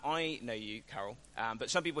I know you, Carol,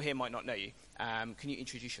 but some people here might not know you. Can you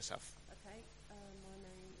introduce yourself? Okay, my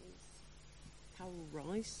name is Carol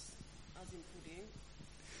Rice, as in pudding.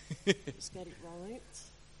 Let's get it right.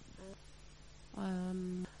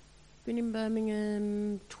 Been in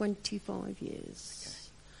Birmingham 25 years.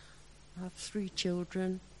 Okay. I have 3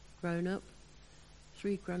 children, grown up,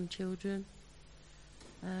 3 grandchildren.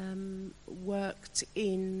 Worked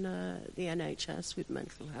in the NHS with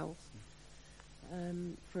mental health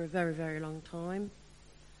for a very, very long time.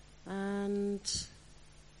 And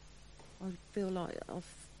I feel like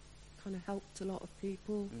I've kind of helped a lot of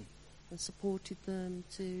people and supported them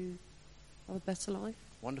to have a better life.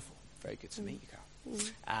 Wonderful. Very good to meet you, Carol.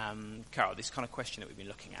 Carol, this kind of question that we've been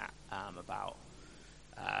looking at about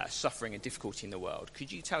suffering and difficulty in the world,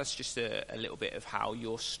 could you tell us just a little bit of how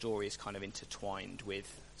your story is kind of intertwined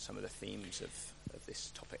with some of the themes of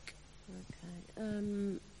this topic?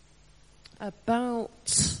 Okay.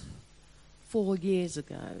 About 4 years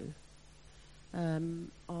ago,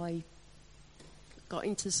 I got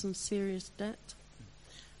into some serious debt,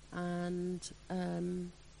 and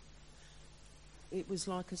it was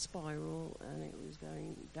like a spiral, and it was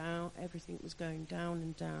going down. Everything was going down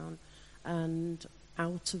and down, and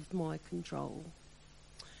out of my control.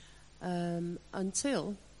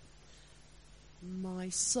 Until my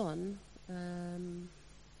son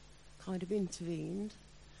kind of intervened,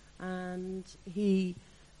 and he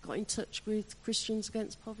got in touch with Christians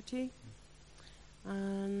Against Poverty,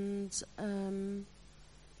 and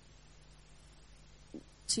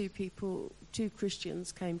 2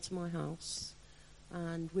 Christians came to my house,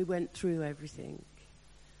 and we went through everything.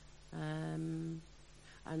 And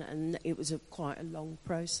it was quite a long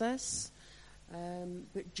process.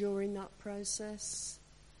 But during that process,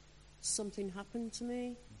 something happened to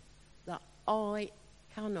me that I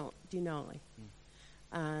cannot deny.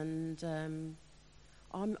 And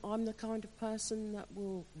I'm the kind of person that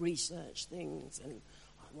will research things, and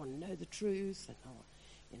I want to know the truth,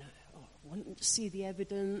 and I want to see the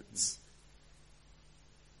evidence.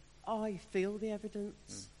 I feel the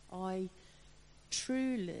evidence. I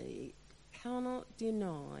truly cannot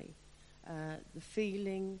deny the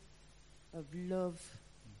feeling of love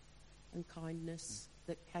and kindness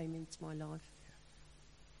that came into my life,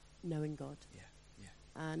 knowing God.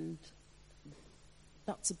 And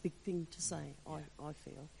that's a big thing to say, I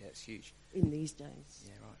feel. Yeah, it's huge. In these days.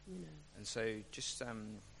 Yeah, right. You know. And so just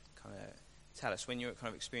kind of tell us, when you're kind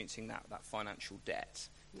of experiencing that financial debt,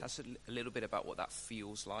 tell us a little bit about what that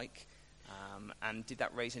feels like. And did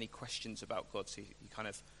that raise any questions about God? So you kind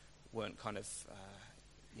of weren't kind of,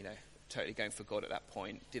 totally going for God at that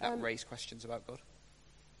point. Did that raise questions about God?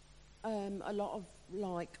 A lot of,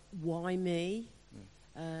 like, why me?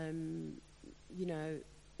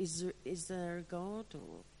 Is there a God?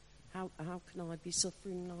 Or how can I be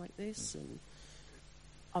suffering like this? And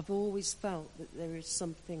I've always felt that there is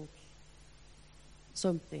something,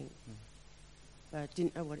 but I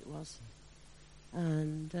didn't know what it was.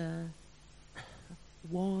 And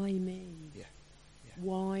why me? Yeah.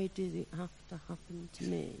 Why did it have to happen to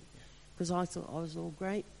me? Because I thought I was all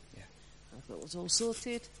great. Yeah. I thought it was all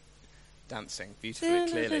sorted. Dancing beautifully,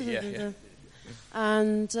 clearly, yeah.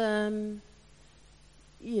 And,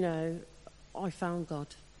 I found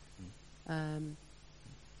God. And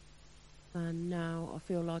now I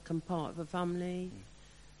feel like I'm part of a family.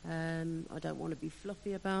 I don't want to be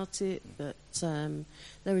fluffy about it, but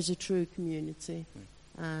there is a true community,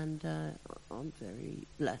 and I'm very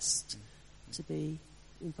blessed to be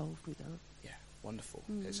involved with that. Yeah, wonderful.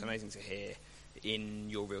 It's amazing to hear in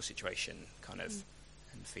your real situation, kind of,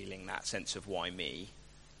 and feeling that sense of why me,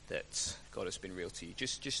 that God has been real to you.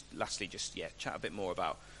 Just lastly, chat a bit more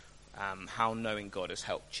about how knowing God has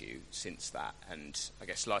helped you since that. And I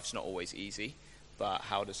guess life's not always easy, but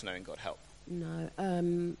how does knowing God help? No.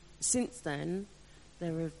 Since then,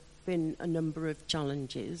 there have been a number of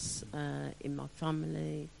challenges in my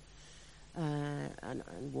family and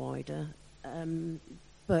wider.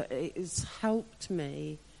 But it has helped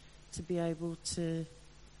me to be able to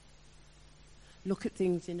look at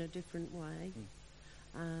things in a different way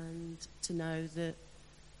and to know that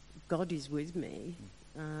God is with me,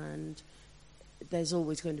 and there's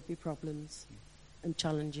always going to be problems and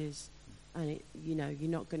challenges, and you're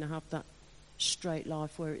not going to have that straight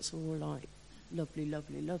life where it's all like lovely,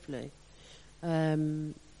 lovely, lovely.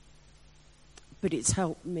 But it's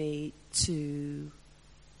helped me to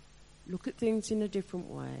look at things in a different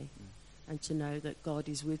way and to know that God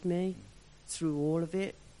is with me through all of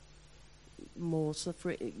it. More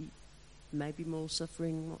suffering, maybe more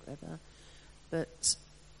suffering, whatever. But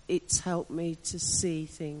it's helped me to see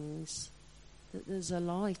things, that there's a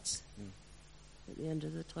light at the end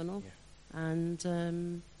of the tunnel. Yeah.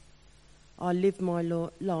 And I live my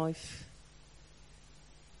life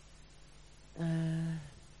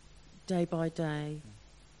day by day,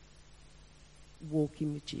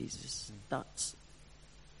 walking with Jesus. That's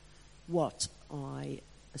what I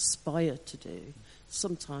aspire to do.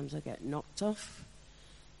 Sometimes I get knocked off.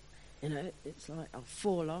 You know, it's like I'll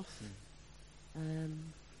fall off. And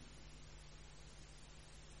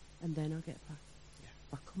then I get back.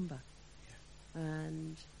 I come back.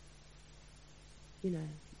 And, you know,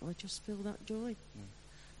 I just feel that joy.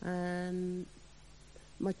 And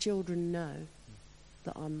my children know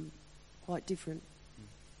that I'm quite different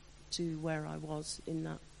to where I was in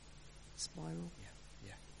that spiral.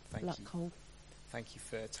 Black hole. Thank you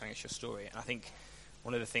for telling us your story. And I think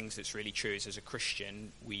one of the things that's really true is, as a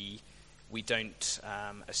Christian, we don't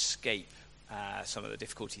escape some of the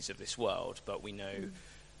difficulties of this world, but we know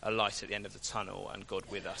a light at the end of the tunnel and God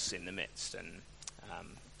with us in the midst. And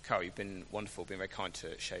Carol, you've been wonderful, been very kind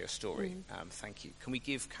to share your story. Thank you. Can we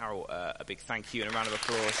give Carol a big thank you and a round of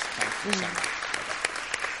applause? Thank you so much.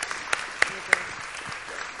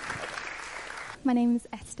 My name is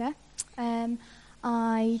Esther.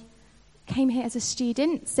 I came here as a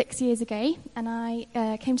student 6 years ago, and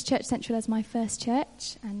I came to Church Central as my first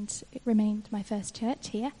church, and it remained my first church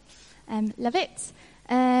here. Love it.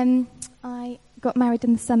 I got married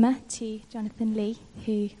in the summer to Jonathan Lee,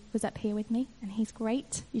 who was up here with me, and he's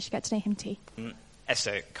great. You should get to know him too.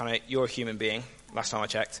 Esther, you're a human being, last time I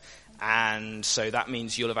checked, and so that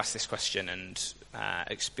means you'll have asked this question and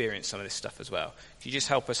experienced some of this stuff as well. Could you just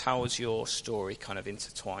help us? How was your story kind of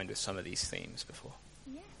intertwined with some of these themes before?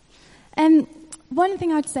 One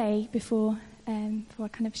thing I'd say before I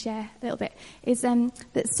kind of share a little bit is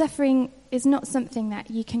that suffering is not something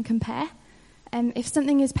that you can compare. If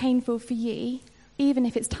something is painful for you, even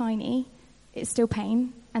if it's tiny, it's still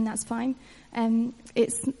pain, and that's fine.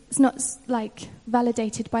 It's not like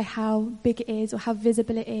validated by how big it is or how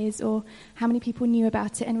visible it is or how many people knew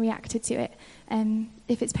about it and reacted to it.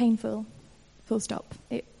 If it's painful, full stop,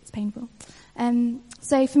 it's painful.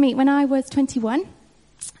 So for me, when I was 21,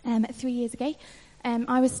 3 years ago,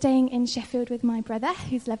 I was staying in Sheffield with my brother,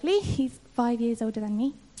 who's lovely. He's 5 years older than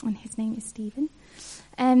me, and his name is Stephen.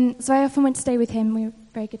 So I often went to stay with him. We were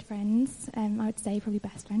very good friends. I would say probably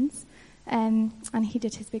best friends. And he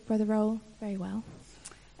did his big brother role very well.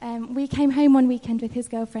 We came home one weekend with his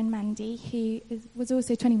girlfriend Mandy, who was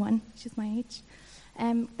also 21, which is my age.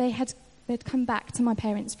 They'd come back to my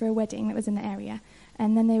parents for a wedding that was in the area,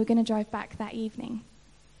 and then they were going to drive back that evening.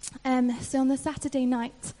 So on the Saturday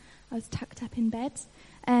night, I was tucked up in bed,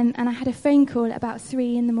 and I had a phone call at about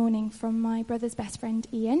 3 a.m. from my brother's best friend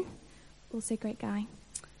Ian, also a great guy.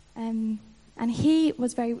 And he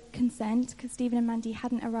was very concerned because Stephen and Mandy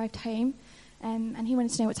hadn't arrived home, and he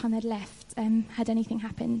wanted to know what time they'd left, had anything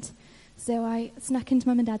happened. So I snuck into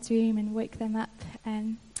Mum and Dad's room and woke them up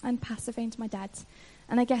and passed the phone to my dad.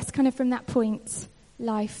 And I guess kind of from that point,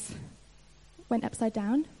 life went upside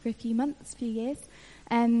down for a few months, few years.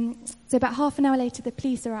 So about half an hour later, the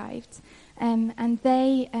police arrived, and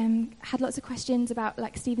they had lots of questions about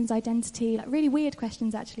like Stephen's identity, like really weird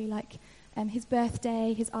questions actually, like his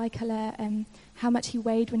birthday, his eye colour, how much he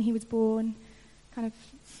weighed when he was born, kind of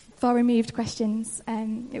far removed questions.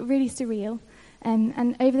 It was really surreal.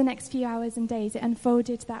 And over the next few hours and days, it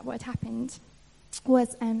unfolded that what had happened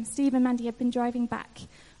was Steve and Mandy had been driving back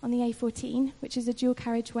on the A14, which is a dual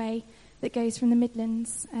carriageway that goes from the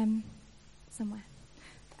Midlands somewhere.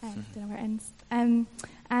 Don't know where it ends.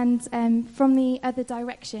 And from the other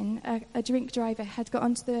direction, a drink driver had got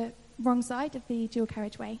onto the wrong side of the dual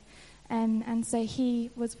carriageway. And so he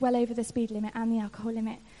was well over the speed limit and the alcohol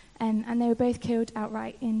limit. And they were both killed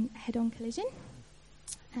outright in head-on collision.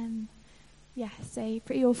 So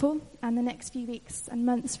pretty awful. And the next few weeks and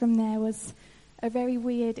months from there was a very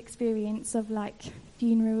weird experience of like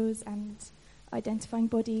funerals and identifying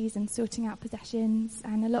bodies and sorting out possessions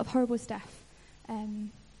and a lot of horrible stuff.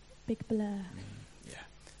 Big blur. Yeah,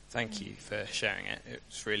 thank you for sharing it.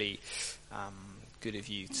 It's really good of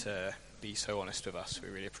you to be so honest with us. We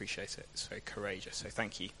really appreciate it. It's very courageous, so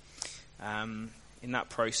thank you. In that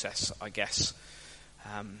process, I guess,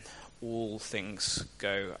 all things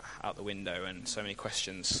go out the window and so many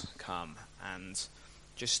questions come. And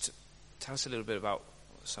just tell us a little bit about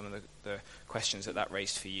some of the questions that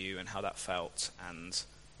raised for you and how that felt and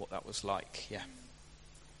what that was like. Yeah.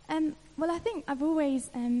 Well, I think I've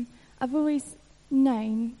always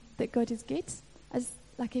known that God is good. As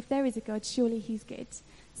like, if there is a God, surely He's good.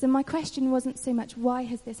 So my question wasn't so much why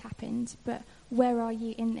has this happened, but where are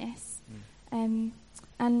you in this? And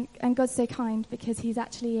God's so kind because he's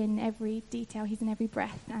actually in every detail, he's in every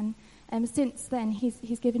breath. And since then,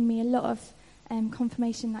 he's given me a lot of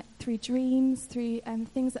confirmation, like through dreams, through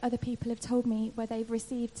things that other people have told me where they've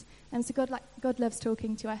received. So God loves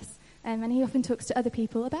talking to us, and he often talks to other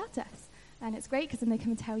people about us. And it's great because then they come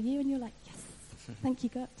and tell you, and you're like, yes, thank you,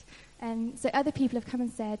 God. So other people have come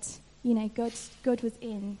and said, God was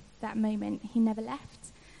in that moment. He never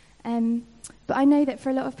left. But I know that for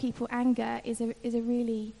a lot of people, anger is a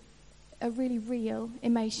really real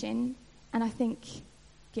emotion, and I think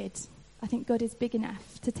God is big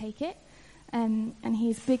enough to take it, and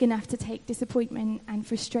he's big enough to take disappointment and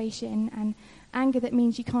frustration and anger that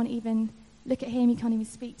means you can't even look at him, you can't even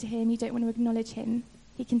speak to him, you don't want to acknowledge him.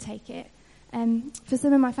 He can take it. For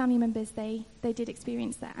some of my family members, they did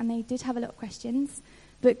experience that, and they did have a lot of questions,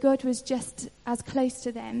 but God was just as close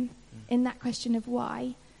to them in that question of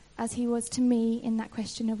why as he was to me in that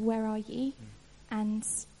question of where are ye? And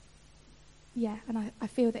I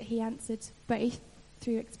feel that he answered both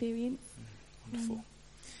through experience. Wonderful.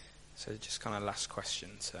 So just kind of last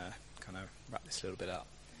question to kind of wrap this a little bit up.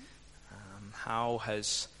 How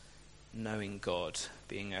has knowing God,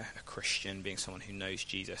 being a Christian, being someone who knows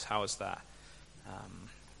Jesus, how has that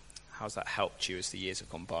helped you as the years have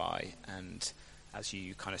gone by, and as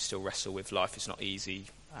you kind of still wrestle with life? It's not easy.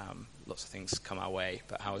 Lots of things come our way,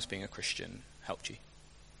 but how has being a Christian helped you?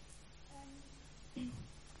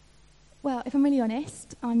 Well, if I'm really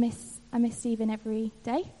honest, I miss Stephen every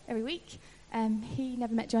day, every week. He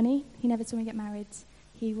never met Johnny. He never saw me get married.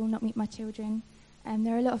 He will not meet my children.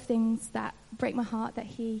 There are a lot of things that break my heart that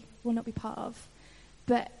he will not be part of.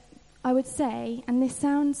 But I would say, and this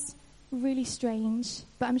sounds really strange,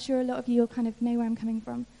 but I'm sure a lot of you will kind of know where I'm coming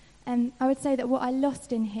from. I would say that what I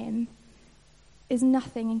lost in him is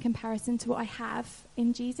nothing in comparison to what I have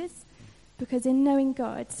in Jesus. Because in knowing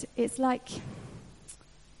God, it's like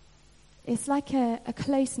a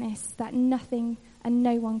closeness that nothing and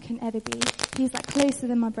no one can ever be. He's like closer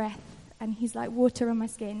than my breath, and he's like water on my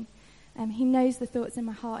skin. He knows the thoughts in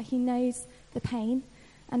my heart. He knows the pain.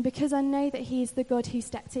 And because I know that he's the God who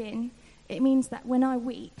stepped in, it means that when I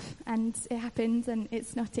weep, and it happens and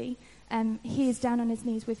it's snotty, he is down on his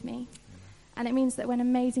knees with me. And it means that when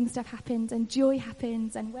amazing stuff happens and joy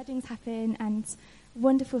happens and weddings happen and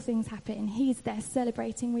wonderful things happen, he's there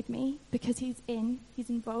celebrating with me because he's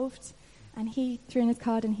involved. And he threw in his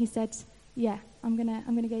card and he said, yeah, I'm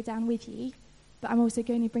gonna go down with you, but I'm also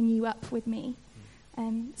going to bring you up with me.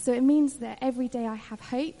 So it means that every day I have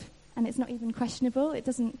hope, and it's not even questionable. I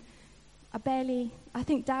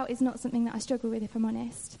think doubt is not something that I struggle with, if I'm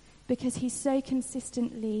honest, because he's so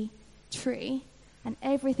consistently true, and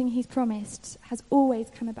everything he's promised has always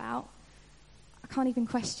come about. I can't even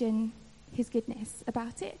question his goodness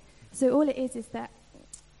about it. So all it is that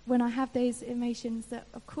when I have those emotions that,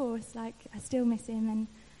 of course, like, I still miss him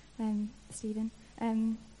and Stephen,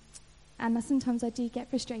 and sometimes I do get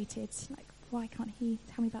frustrated, like, why can't he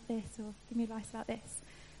tell me about this or give me advice about this?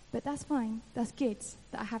 But that's fine. That's good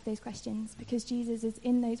that I have those questions, because Jesus is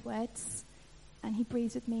in those words, and he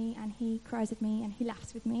breathes with me, and he cries with me, and he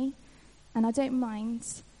laughs with me. And I don't mind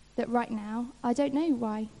that right now I don't know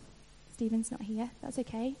why Stephen's not here. That's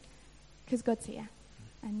okay, because God's here,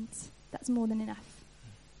 and that's more than enough,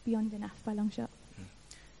 beyond enough by a long shot.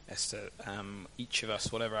 Esther, each of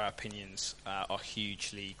us, whatever our opinions, are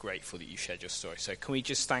hugely grateful that you shared your story. So can we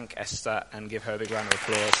just thank Esther and give her a big round of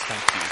applause? Thank you.